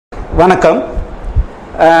வணக்கம்.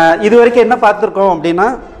 இதுவரைக்கும் என்ன பார்த்துருக்கோம் அப்படின்னா,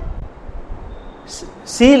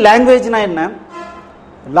 சி லாங்குவேஜ்னா என்ன,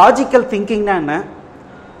 லாஜிக்கல் திங்கிங்னா என்ன,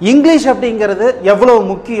 இங்கிலீஷ் அப்படிங்கிறது எவ்வளோ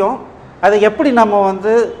முக்கியம், அதை எப்படி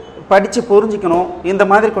நம்ம படித்து புரிஞ்சிக்கணும், இந்த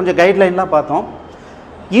மாதிரி கொஞ்சம் கைட்லைன்லாம் பார்த்தோம்.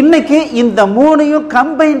 இன்னைக்கு இந்த மூணையும்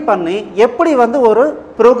கம்பைன் பண்ணி எப்படி ஒரு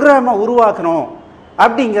ப்ரோக்ராமை உருவாக்கணும்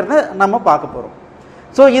அப்படிங்கிறத நம்ம பார்க்க போகிறோம்.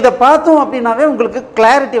 ஸோ இதை பார்த்தோம் அப்படின்னாவே உங்களுக்கு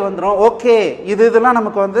கிளாரிட்டி வந்துடும். ஓகே, இதெல்லாம்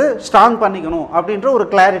நமக்கு ஸ்ட்ராங் பண்ணிக்கணும் அப்படின்ற ஒரு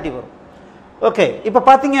கிளாரிட்டி வரும். ஓகே, இப்போ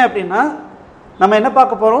பார்த்தீங்க அப்படின்னா நம்ம என்ன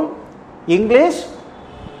பார்க்க போகிறோம், English,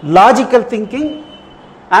 logical thinking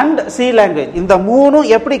and C language, இந்த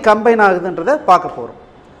மூணும் எப்படி கம்பைன் ஆகுதுன்றதை பார்க்க போகிறோம்.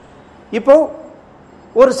 இப்போ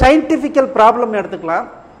ஒரு சயின்டிஃபிக்கல் ப்ராப்ளம் எடுத்துக்கலாம்.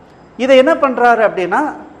 இதை என்ன பண்ணுறாரு அப்படின்னா,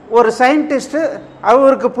 ஒரு சயின்டிஸ்ட்டு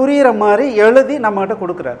அவருக்கு புரிகிற மாதிரி எழுதி நம்மகிட்ட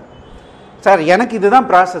கொடுக்குறாரு. சார், எனக்கு இதுதான்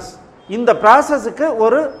ப்ராசஸ், இந்த ப்ராசஸுக்கு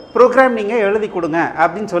ஒரு ப்ரோக்ராம் நீங்கள் எழுதி கொடுங்க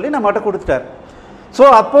அப்படின்னு சொல்லி நம்மகிட்ட கொடுத்துட்டார். ஸோ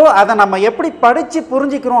அப்போது அதை நம்ம எப்படி படித்து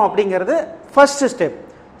புரிஞ்சிக்கிறோம் அப்படிங்கிறது ஃபர்ஸ்ட் ஸ்டெப்.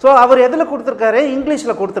 ஸோ அவர் எதில் கொடுத்துருக்காரு,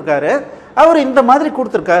 இங்கிலீஷில் கொடுத்துருக்காரு, அவர் இந்த மாதிரி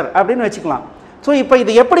கொடுத்துருக்காரு அப்படின்னு வச்சுக்கலாம். ஸோ இப்போ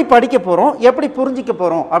இது எப்படி படிக்க போகிறோம், எப்படி புரிஞ்சிக்க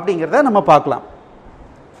போகிறோம் அப்படிங்கிறத நம்ம பார்க்கலாம்.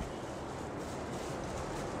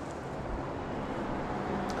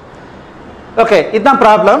 ஓகே, இதுதான்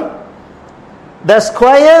problem. The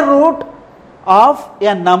square root of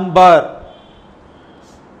a number.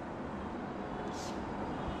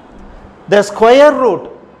 The square root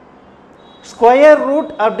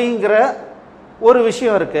அப்படிங்கிற ஒரு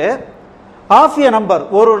விஷயம் இருக்கு. ஆஃப் a number,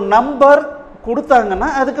 ஒரு நம்பர் கொடுத்தாங்கன்னா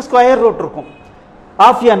அதுக்கு ஸ்கொயர் ரூட் இருக்கும்.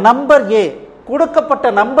 ஆஃப் a number a,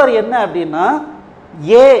 கொடுக்கப்பட்ட நம்பர் என்ன அப்படின்னா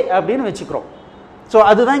a அப்படின்னு வச்சுக்கிறோம். ஸோ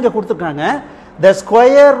அதுதான் இங்கே கொடுத்துருக்காங்க. The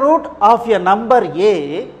square root of a number a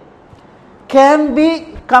can be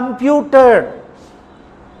computed,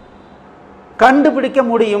 கண்டுபிடிக்க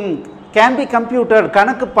முடியும். can be computed,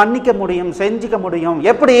 கணக்கு பண்ணிக்க முடியும், செஞ்சிக்க முடியும்.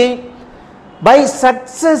 எப்படி? by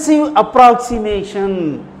successive approximation.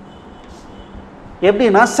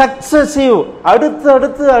 எப்படின்னா சக்சஸிவ், அடுத்து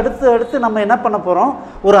அடுத்து அடுத்து அடுத்து நம்ம என்ன பண்ண போறோம்,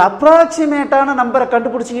 ஒரு அப்ராக்சிமேட்டான நம்பரை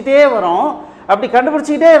கண்டுபிடிச்சிக்கிட்டே வரோம். அப்படி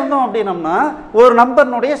கண்டுபிடிச்சிக்கிட்டே இருந்தோம் அப்படின்னம்னா ஒரு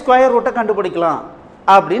நம்பர்னுடைய ஸ்கொயர் ரூட்டை கண்டுபிடிக்கலாம்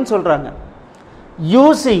அப்படின்னு சொல்றாங்க.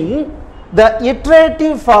 Using the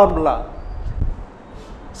iterative formula,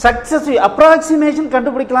 successive approximation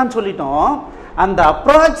கண்டுபிடிக்கலாம்னு சொல்லிட்டோம். அந்த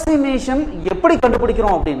அப்ராக்சிமேஷன் எப்படி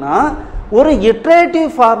கண்டுபிடிக்கிறோம் அப்படின்னா ஒரு iterative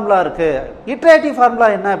formula இருக்கு. iterative formula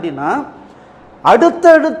என்ன அப்படின்னா,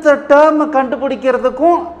 அடுத்தடுத்த டேர்ம்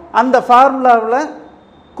கண்டுபிடிக்கிறதுக்கும் அந்த ஃபார்முலாவில்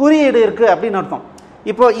குறியீடு இருக்கு அப்படின்னு அர்த்தம்.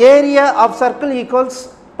 இப்போ area of circle equals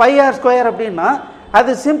by R square அப்படின்னா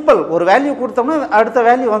அது சிம்பிள், ஒரு வேல்யூ கொடுத்தோம்னா அடுத்த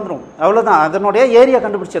வேல்யூ வந்துடும், அவ்வளோதான், அதனுடைய ஏரியா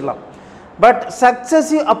கண்டுபிடிச்சிடலாம். But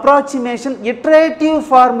successive approximation iterative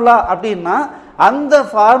formula அப்படின்னா அந்த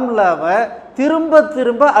ஃபார்முலாவை திரும்ப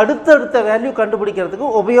திரும்ப அடுத்தடுத்த வேல்யூ கண்டுபிடிக்கிறதுக்கு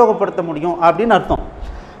உபயோகப்படுத்த முடியும் அப்படின்னு அர்த்தம்.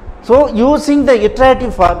 So using the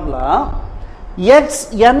iterative formula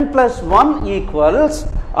xn plus 1 equals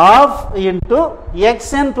half into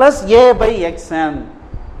xn plus a by xn.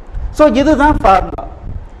 So இதுதான் ஃபார்முலா.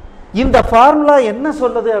 இந்த ஃபார்முலா என்ன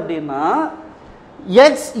சொல்லுது அப்படின்னா,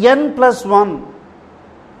 xn plus 1,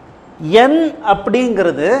 n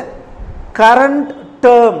அப்படிங்கிறது கரண்ட்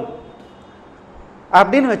டேர்ம்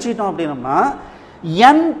அப்படின்னு வச்சுக்கிட்டோம் அப்படின்னா,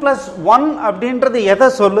 n plus 1 அப்படின்றது எதை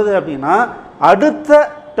சொல்லுது அப்படின்னா அடுத்த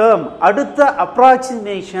டேர்ம், அடுத்த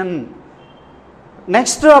அப்ராக்சிமேஷன்,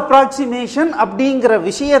 நெக்ஸ்ட் அப்ராக்சிமேஷன் அப்படிங்கிற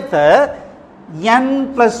விஷயத்தை n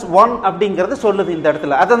plus 1 அப்படிங்கிறது சொல்லுது இந்த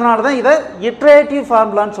இடத்துல. அதனால தான் இதை இட்ரேட்டிவ்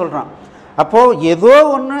ஃபார்முலான்னு சொல்கிறான். அப்போது ஏதோ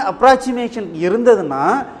ஒன்று அப்ராக்சிமேஷன் இருந்ததுன்னா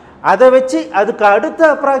அதை வச்சு அதுக்கு அடுத்த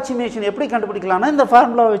அப்ராக்சிமேஷன் எப்படி கண்டுபிடிக்கலாம்னா இந்த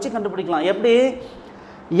ஃபார்முலாவை வச்சு கண்டுபிடிக்கலாம். எப்படி?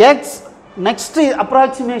 X next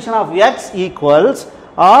approximation of X equals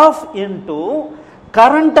of into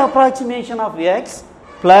current approximation of X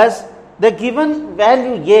plus the given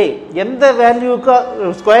value ஏ. எந்த வேல்யூக்கு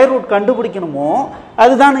ஸ்கொயர் ரூட் கண்டுபிடிக்கணுமோ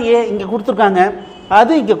அதுதான் ஏ இங்கே கொடுத்துருக்காங்க,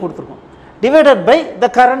 அது இங்கே கொடுத்துருக்கோம், divided by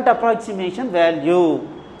the current approximation value.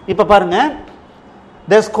 இப்போ பாருங்க,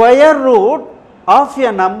 the square root of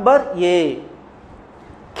a number a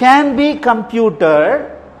can be computed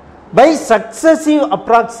by successive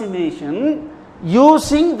approximation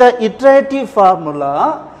using the iterative formula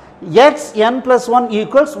xn plus 1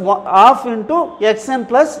 equals half into xn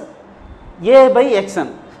plus a by xn.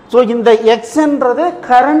 so இந்த xn ன்றது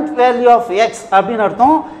current value of x அப்படின்னு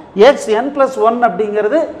அர்த்தம். xn plus 1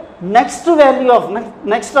 அப்படிங்கிறது next value of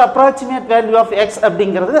next approximate value of x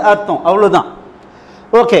அப்படிங்கிறது அர்த்தம், அவ்வளவுதான்.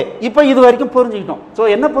 Okay, இப்போ இது வரைக்கும் புரிஞ்சுக்கிட்டோம். ஸோ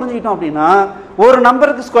என்ன புரிஞ்சுக்கிட்டோம் அப்படின்னா, ஒரு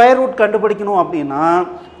நம்பருக்கு ஸ்கொயர் ரூட் கண்டுபிடிக்கணும் அப்படின்னா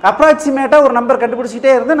அப்ராக்சிமேட்டாக ஒரு நம்பர்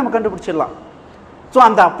கண்டுபிடிச்சிக்கிட்டே இருந்தால் நம்ம கண்டுபிடிச்சிடலாம். ஸோ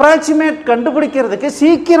அந்த அப்ராக்சிமேட் கண்டுபிடிக்கிறதுக்கு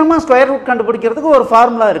சீக்கிரமாக ஸ்கொயர் ரூட் கண்டுபிடிக்கிறதுக்கு ஒரு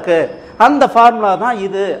ஃபார்முலா இருக்குது, அந்த ஃபார்முலா தான்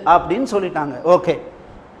இது அப்படின்னு சொல்லிட்டாங்க. Okay,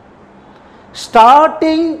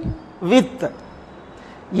 starting with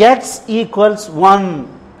X equals 1.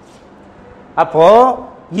 அப்போ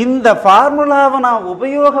இந்த ஃபார்முலாவை நான்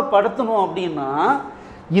உபயோகப்படுத்தணும் அப்படின்னா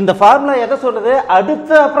இந்த ஃபார்முலா எதை சொல்லுது?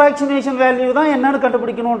 அடுத்த அப்ராக்சிமேஷன் வேல்யூ தான் என்னன்னு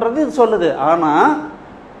கண்டுபிடிக்கணும்ன்றது இது சொல்லுது. ஆனால்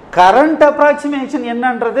கரண்ட் அப்ராக்சிமேஷன்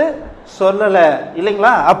என்னன்றது சொல்லலை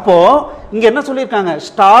இல்லைங்களா? அப்போ இங்க என்ன சொல்லியிருக்காங்க?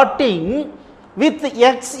 ஸ்டார்டிங் வித்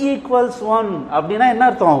எக்ஸ் ஈக்குவல்ஸ் 1 அப்படின்னா என்ன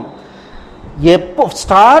அர்த்தம்? எப்போ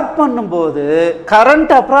ஸ்டார்ட் பண்ணும்போது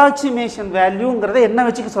கரண்ட் அப்ராக்சிமேஷன் வேல்யூங்கிறத என்ன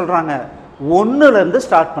வச்சுக்க சொல்றாங்க? 1லேருந்து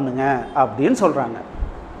ஸ்டார்ட் பண்ணுங்க அப்படின்னு சொல்றாங்க.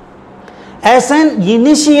 as an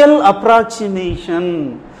initial approximation.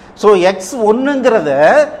 so x1ங்கிறத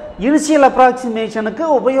initial அப்ராக்சிமேஷனுக்கு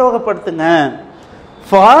உபயோகப்படுத்துங்க.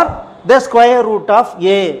 for the square root of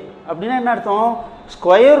a அப்படின்னா என்ன அர்த்தம்?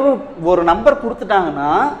 ஸ்கொயர் ரூட் ஒரு நம்பர் கொடுத்துட்டாங்கன்னா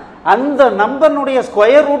அந்த நம்பர்னுடைய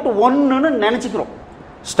ஸ்கொயர் ரூட் 1ன்னு நினைச்சுக்கிறோம்.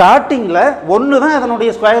 ஸ்டார்டிங்ல 1 தான் அதனுடைய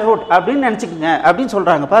ஸ்கொயர் ரூட் அப்படின்னு நினைச்சுக்கங்க அப்படின்னு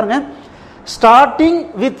சொல்றாங்க. பாருங்க, starting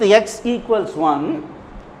with x equals 1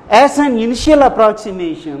 as an initial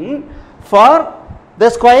approximation for the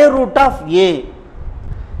square root of a,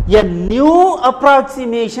 a new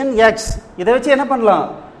approximation x. இதை வச்சு என்ன பண்ணலாம்?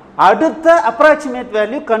 அடுத்த approximate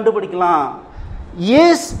value கண்டுபிடிக்கலாம்.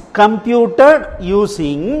 is computed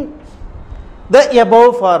using the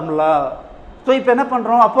above formula. So இப்போ என்ன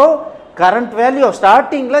பண்றோம்? அப்போ கரண்ட் வேல்யூ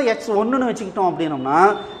ஸ்டார்டிங்ல x1ன்னு வச்சுக்கிட்டோம் அப்படின்னோம்னா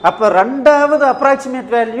அப்போ ரெண்டாவது அப்ராக்சிமேட்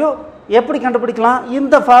வேல்யூ எப்படி கண்டுபிடிக்கலாம்?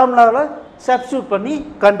 இந்த ஃபார்முலாவில் சப்ஸ்டியூட் பண்ணி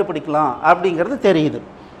கண்டுபிடிக்கலாம் அப்படிங்கிறது தெரியுது.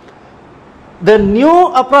 the new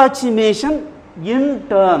approximation in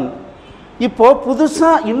turn. இப்போ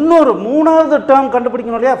புதுசா இன்னொரு மூணாவது டேர்ம்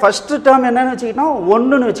கண்டுபிடிக்கணும் இல்லையா? ஃபர்ஸ்ட் டேர்ம் என்னன்னு வச்சுக்கிட்டோம்?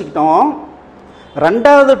 1ன்னு வச்சுக்கிட்டோம்.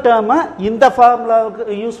 ரெண்டாவது டேர்மை இந்த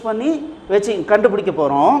ஃபார்முலாவுக்கு யூஸ் பண்ணி வச்சு கண்டுபிடிக்க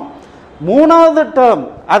போறோம். மூணாவது டேர்ம்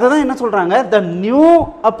அதை தான் என்ன சொல்றாங்க? the new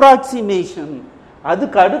approximation.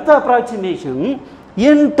 அதுக்கு அடுத்த approximation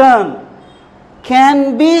in turn can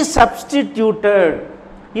be substituted.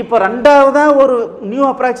 இப்போ ரெண்டாவதா ஒரு நியூ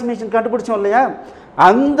அப்ராக்சிமேஷன் கண்டுபிடிச்சோம் இல்லையா?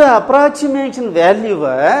 அந்த அப்ராக்சிமேஷன்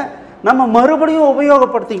வேல்யூவை நம்ம மறுபடியும்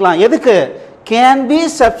உபயோகப்படுத்திக்கலாம். எதுக்கு? can be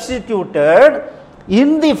substituted in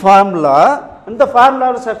the formula. இந்த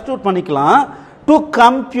ஃபார்முலாவில் சப்ஸ்டிட்யூட் பண்ணிக்கலாம் டு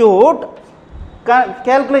கம்ப்யூட்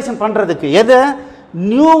கால்குலேஷன் பண்றதுக்கு. எது?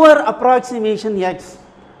 Newer approximation X.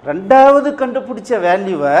 ரெண்டாவது கண்டுபிடிச்ச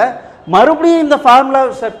வேல்யூவை மறுபடியும் இந்த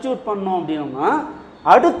ஃபார்முலாவை சப்ஸ்டிட்யூட் பண்ணோம் அப்படின்னா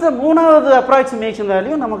அடுத்த மூணாவது அப்ராக்சிமேஷன்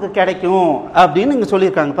வேல்யூ நமக்கு கிடைக்கும் அப்படின்னு இங்க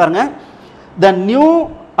சொல்லியிருக்காங்க. பாருங்க, த நியூ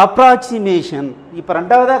அப்ராக்சிமேஷன். இப்போ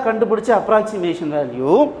ரெண்டாவதா கண்டுபிடிச்ச அப்ராக்சிமேஷன்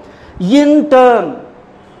வேல்யூ இன் டர்ன்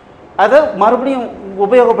அதை மறுபடியும்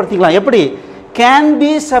உபயோகப்படுத்திக்கலாம். எப்படி? Can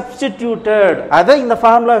be substituted. அதை இந்த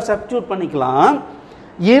ஃபார்முலா சப்ஸ்டிடியூட் பண்ணிக்கலாம்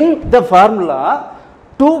இன் the formula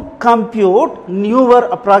to compute newer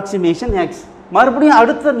approximation X. மறுபடியும்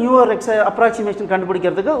அடுத்த நியூவர் எக்ஸ் அப்ராக்சிமேஷன்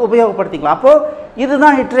கண்டுபிடிக்கிறதுக்கு உபயோகப்படுத்திக்கலாம். அப்போ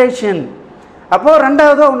இதுதான் இட்ரேஷன். அப்போ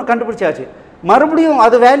ரெண்டாவது ஒன்று கண்டுபிடிச்சாச்சு. மறுபடியும்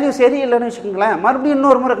அது வேல்யூ சரியில்லைன்னு வச்சுக்கோங்களேன், மறுபடியும்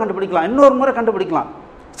இன்னொரு முறை கண்டுபிடிக்கலாம், இன்னொரு முறை கண்டுபிடிக்கலாம்.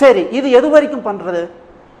 சரி, இது எது வரைக்கும் பண்ணுறது?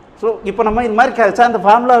 ஸோ இப்போ நம்ம இது மாதிரி அந்த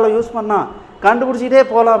ஃபார்முலாவில் யூஸ் பண்ணால் கண்டுபிடிச்சிட்டே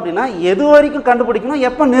போகலாம். அப்படின்னா எது வரைக்கும் கண்டுபிடிக்கணும்,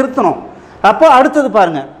 எப்போ நிறுத்தணும்? அப்போ அடுத்தது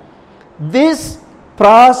பாருங்க, this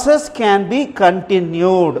process can be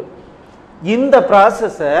continued. இந்த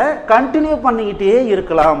ப்ராசஸை கண்டினியூ பண்ணிக்கிட்டே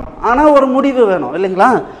இருக்கலாம், ஆனால் ஒரு முடிவு வேணும்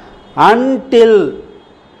இல்லைங்களா? அன்டில்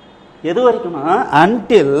எது வரைக்கும்னா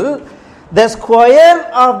until the square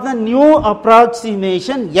of the new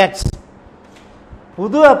approximation x.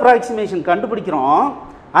 புது அப்ராக்சிமேஷன் கண்டுபிடிக்கிறோம்,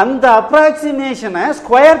 அந்த அப்ராக்சிமேஷனை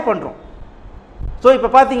ஸ்கொயர் பண்றோம். ஸோ இப்போ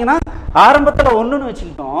பார்த்தீங்கன்னா ஆரம்பத்தில் 1ன்னு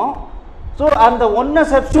வச்சுக்கிட்டோம். ஸோ அந்த 1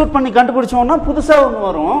 சப்ஸ்டியூட் பண்ணி கண்டுபிடிச்சோம்னா புதுசாக ஒன்று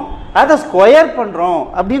வரும், அதை ஸ்கொயர் பண்ணுறோம்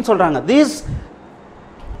அப்படின்னு சொல்றாங்க. This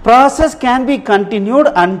process can be continued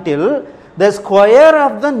until the square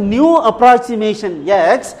of the new approximation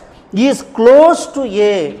X is close to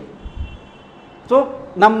A. So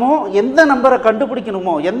நம்ம எந்த நம்பரை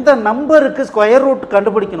கண்டுபிடிக்கணுமோ, எந்த நம்பருக்கு ஸ்கொயர் ரூட்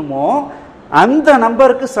கண்டுபிடிக்கணுமோ அந்த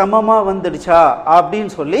நம்பருக்கு சமமாக வந்துடுச்சா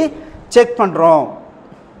அப்படின்னு சொல்லி செக் பண்ணுறோம்.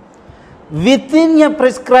 Within a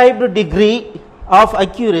prescribed degree of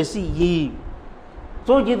accuracy E.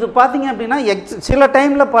 So இது பார்த்தீங்க அப்படின்னா சில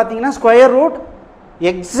டைமில் பார்த்தீங்கன்னா ஸ்கொயர் ரூட்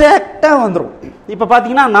எக்ஸாக்டாக வந்துடும். இப்போ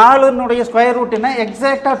பார்த்தீங்கன்னா 4னுடைய ஸ்கொயர் ரூட் என்ன?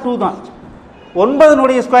 எக்ஸாக்டாக 2 தான்.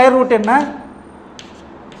 9னுடைய ஸ்கொயர் ரூட் என்ன?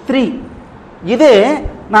 3. இதே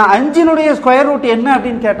நான் 5னுடைய ஸ்கொயர் ரூட் என்ன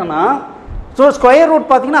அப்படின்னு கேட்டேன்னா, ஸோ ஸ்கொயர் ரூட்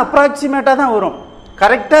பார்த்தீங்கன்னா அப்ராக்சிமேட்டாக தான் வரும்.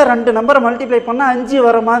 கரெக்டாக 2 நம்பரை மல்டிப்ளை பண்ணால் 5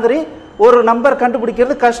 வர மாதிரி ஒரு நம்பர்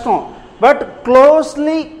கண்டுபிடிக்கிறது கஷ்டம். பட்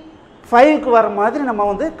க்ளோஸ்லி 5க்கு வர மாதிரி நம்ம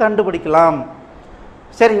வந்து கண்டுபிடிக்கலாம்.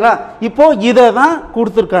 சரிங்களா? இப்போ இதை தான்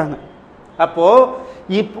கொடுத்துருக்காங்க. அப்போ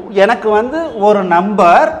இப்போ எனக்கு வந்து ஒரு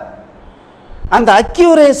நம்பர், அந்த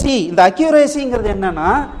அக்யூரேசி, இந்த அக்யூரேசிங்கிறது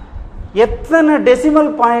என்னன்னா எத்தனை டெசிமல்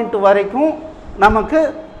பாயிண்ட் வரைக்கும் நமக்கு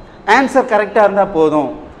ஆன்சர் கரெக்டாக இருந்தால் போதும்.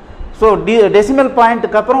 ஸோ டெசிமல்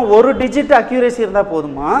பாயிண்ட்டுக்கு அப்புறம் ஒரு டிஜிட் அக்யூரேசி இருந்தால்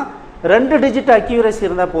போதுமா, 2 டிஜிட் அக்யூரேசி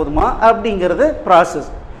இருந்தால் போதுமா அப்படிங்கிறது ப்ராசஸ்.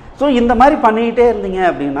 ஸோ இந்த மாதிரி பண்ணிக்கிட்டே இருந்தீங்க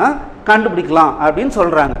அப்படின்னா கண்டுபிடிக்கலாம் அப்படின்னு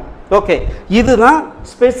சொல்கிறாங்க. ஓகே, இதுதான்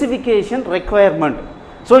ஸ்பெசிஃபிகேஷன் ரெக்குவயர்மெண்ட்.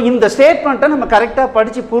 ஸோ இந்த ஸ்டேட்மெண்ட்டை நம்ம கரெக்டாக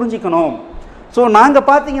படித்து புரிஞ்சிக்கணும். ஸோ நாங்கள்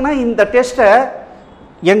பார்த்தீங்கன்னா இந்த டெஸ்ட்டை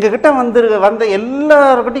எங்ககிட்ட வந்த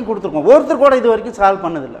எல்லாருக்கிட்டையும் கொடுத்துருக்கோம். ஒருத்தர் கூட இது வரைக்கும் சால்வ்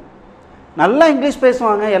பண்ணதில்லை. நல்லா இங்கிலீஷ்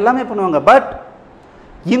பேசுவாங்க, எல்லாமே பண்ணுவாங்க. பட்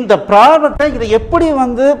இந்த ப்ராப்ளத்தை இதை எப்படி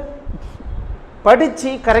வந்து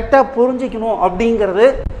படித்து கரெக்டாக புரிஞ்சிக்கணும் அப்படிங்கிறது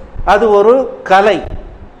அது ஒரு கலை.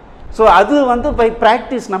 ஸோ அது வந்து பை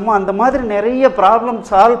ப்ராக்டிஸ் நம்ம அந்த மாதிரி நிறைய ப்ராப்ளம்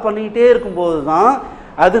சால்வ் பண்ணிக்கிட்டே இருக்கும்போது தான்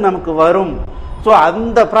அது நமக்கு வரும். ஸோ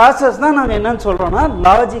அந்த ப்ராசஸ் தான் நாங்கள் என்னன்னு சொல்கிறோன்னா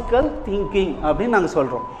லாஜிக்கல் திங்கிங் அப்படின்னு நாங்கள்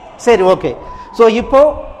சொல்கிறோம். சரி, ஓகே. ஸோ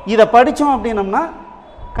இப்போது இதை படித்தோம் அப்படின்னம்னா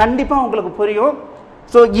கண்டிப்பாக உங்களுக்கு புரியும்.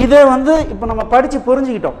 ஸோ இதை வந்து இப்போ நம்ம படித்து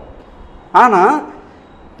புரிஞ்சுக்கிட்டோம். ஆனால்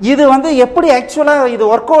இது வந்து எப்படி ஆக்சுவலாக இது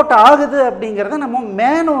ஒர்க் அவுட் ஆகுது அப்படிங்கிறத நம்ம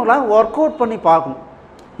மேனுவலாக ஒர்க் அவுட் பண்ணி பார்க்கணும்.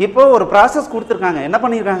 இப்போ ஒரு ப்ராசஸ் கொடுத்துருக்காங்க. என்ன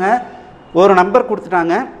பண்ணியிருக்காங்க, ஒரு நம்பர்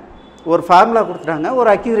கொடுத்துட்டாங்க, ஒரு ஃபார்முலா கொடுத்துட்டாங்க, ஒரு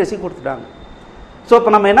அக்யூரேசி கொடுத்துட்டாங்க. ஸோ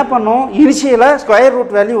இப்போ நம்ம என்ன பண்ணோம், இனிஷியலாக ஸ்கொயர்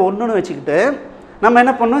ரூட் வேல்யூ 1ன்னு வச்சுக்கிட்டு நம்ம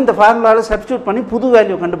என்ன பண்ணோம், இந்த ஃபார்முலாவில் சப்ஸ்டியூட் பண்ணி புது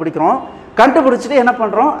வேல்யூ கண்டுபிடிக்கிறோம். கண்டுபிடிச்சிட்டு என்ன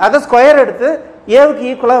பண்ணுறோம், அதை ஸ்கொயர் எடுத்து ஏவுக்கு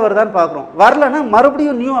ஈக்குவலாக வருதான்னு பார்க்குறோம். வரலன்னா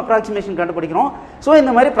மறுபடியும் நியூ அப்ராக்சிமேஷன் கண்டுபிடிக்கிறோம். ஸோ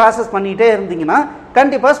இந்த மாதிரி ப்ராசஸ் பண்ணிகிட்டே இருந்தீங்கன்னா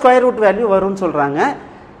கண்டிப்பாக ஸ்கொயர் ரூட் வேல்யூ வரும்னு சொல்கிறாங்க.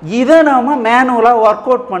 இதை நாம் மேனுவலாக ஒர்க்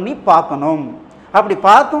அவுட் பண்ணி பார்க்கணும். அப்படி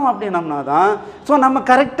பார்த்தோம் அப்படின்னம்னா தான் ஸோ நம்ம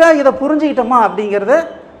கரெக்டாக இதை புரிஞ்சுக்கிட்டோமா அப்படிங்கிறது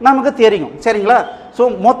நமக்கு தெரியும். சரிங்களா? ஸோ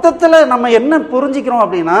மொத்தத்தில் நம்ம என்ன புரிஞ்சுக்கிறோம்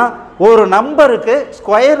அப்படின்னா ஒரு நம்பருக்கு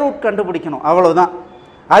ஸ்கொயர் ரூட் கண்டுபிடிக்கணும், அவ்வளோதான்.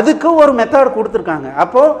 அதுக்கு ஒரு மெத்தட் கொடுத்துருக்காங்க.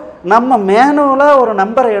 அப்போது நம்ம மேனுவலாக ஒரு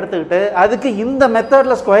நம்பரை எடுத்துக்கிட்டு அதுக்கு இந்த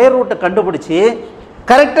மெத்தடில் ஸ்கொயர் ரூட்டை கண்டுபிடிச்சி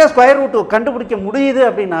கரெக்டாக ஸ்கொயர் ரூட்டு கண்டுபிடிக்க முடியுது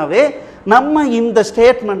அப்படின்னாவே நம்ம இந்த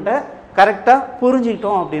ஸ்டேட்மெண்ட்டை கரெக்டாக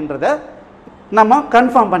புரிஞ்சுக்கிட்டோம் அப்படின்றத நம்ம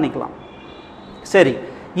கன்ஃபார்ம் பண்ணிக்கலாம். சரி,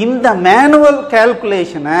 இந்த மேனுவல்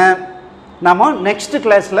கேல்குலேஷனை நம்ம நெக்ஸ்ட்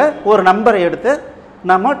கிளாஸில் ஒரு நம்பரை எடுத்து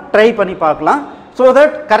நம்ம ட்ரை பண்ணி பார்க்கலாம். ஸோ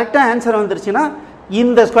தட் கரெக்டாக ஆன்சர் வந்துருச்சுன்னா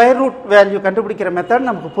இந்த ஸ்கொயர் ரூட் வேல்யூ கண்டுபிடிக்கிற மெத்தட்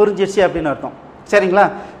நமக்கு புரிஞ்சிருச்சு அப்படின்னு அர்த்தம். சரிங்களா?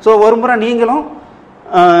 ஸோ ஒரு முறை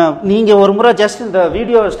நீங்கள் ஒரு முறை ஜஸ்ட் இந்த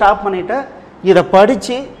வீடியோவை ஸ்டாப் பண்ணிவிட்டு இதை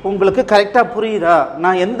படித்து உங்களுக்கு கரெக்டாக புரியுதா,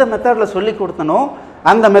 நான் எந்த மெத்தடில் சொல்லி கொடுத்தனோ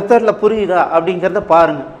அந்த மெத்தடில் புரியுதா அப்படிங்கிறத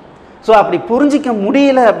பாருங்கள். ஸோ அப்படி புரிஞ்சிக்க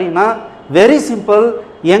முடியல அப்படின்னா வெரி சிம்பிள்,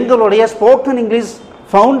 எங்களுடைய ஸ்போக்கன் இங்கிலீஷ்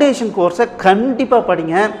ஃபவுண்டேஷன் கோர்ஸை கண்டிப்பாக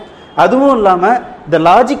படிங்க. அதுவும் இல்லாமல் இந்த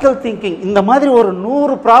லாஜிக்கல் திங்கிங் இந்த மாதிரி ஒரு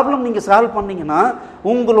 100 ப்ராப்ளம் நீங்கள் சால்வ் பண்ணிங்கன்னா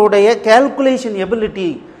உங்களுடைய கேல்குலேஷன் எபிலிட்டி,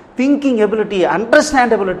 திங்கிங் எபிலிட்டி,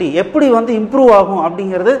 அண்டர்ஸ்டாண்டபிலிட்டி எப்படி வந்து இம்ப்ரூவ் ஆகும்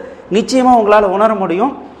அப்படிங்கிறது நிச்சயமாக உங்களால் உணர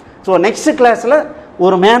முடியும். ஸோ நெக்ஸ்ட் கிளாஸில்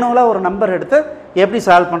ஒரு மேனுவலாக ஒரு நம்பர் எடுத்து எப்படி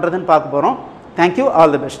சால்வ் பண்ணுறதுன்னு பார்க்க போகிறோம். Thank you,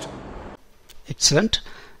 all the best. Excellent.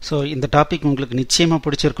 So இந்த டாபிக் உங்களுக்கு நிச்சயமாக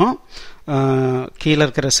பிடிச்சிருக்கும். கீழே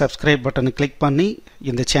இருக்கிற சப்ஸ்கிரைப் பட்டனை கிளிக் பண்ணி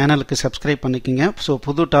இந்த சேனலுக்கு சப்ஸ்கிரைப் பண்ணிக்கோங்க. ஸோ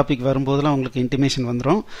புது டாபிக் வரும்போதெல்லாம் உங்களுக்கு இன்டிமேஷன்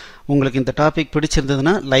வந்துடும். உங்களுக்கு இந்த டாபிக்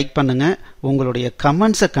பிடிச்சிருந்ததுன்னா லைக் பண்ணுங்கள். உங்களுடைய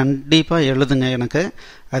கமெண்ட்ஸை கண்டிப்பாக எழுதுங்க எனக்கு.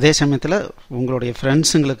 அதே சமயத்தில் உங்களுடைய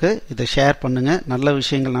ஃப்ரெண்ட்ஸுங்களுக்கு இதை ஷேர் பண்ணுங்கள். நல்ல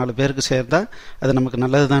விஷயங்கள் 4 பேருக்கு சேர்ந்தால் அது நமக்கு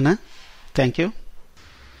நல்லது தானே. தேங்க்யூ.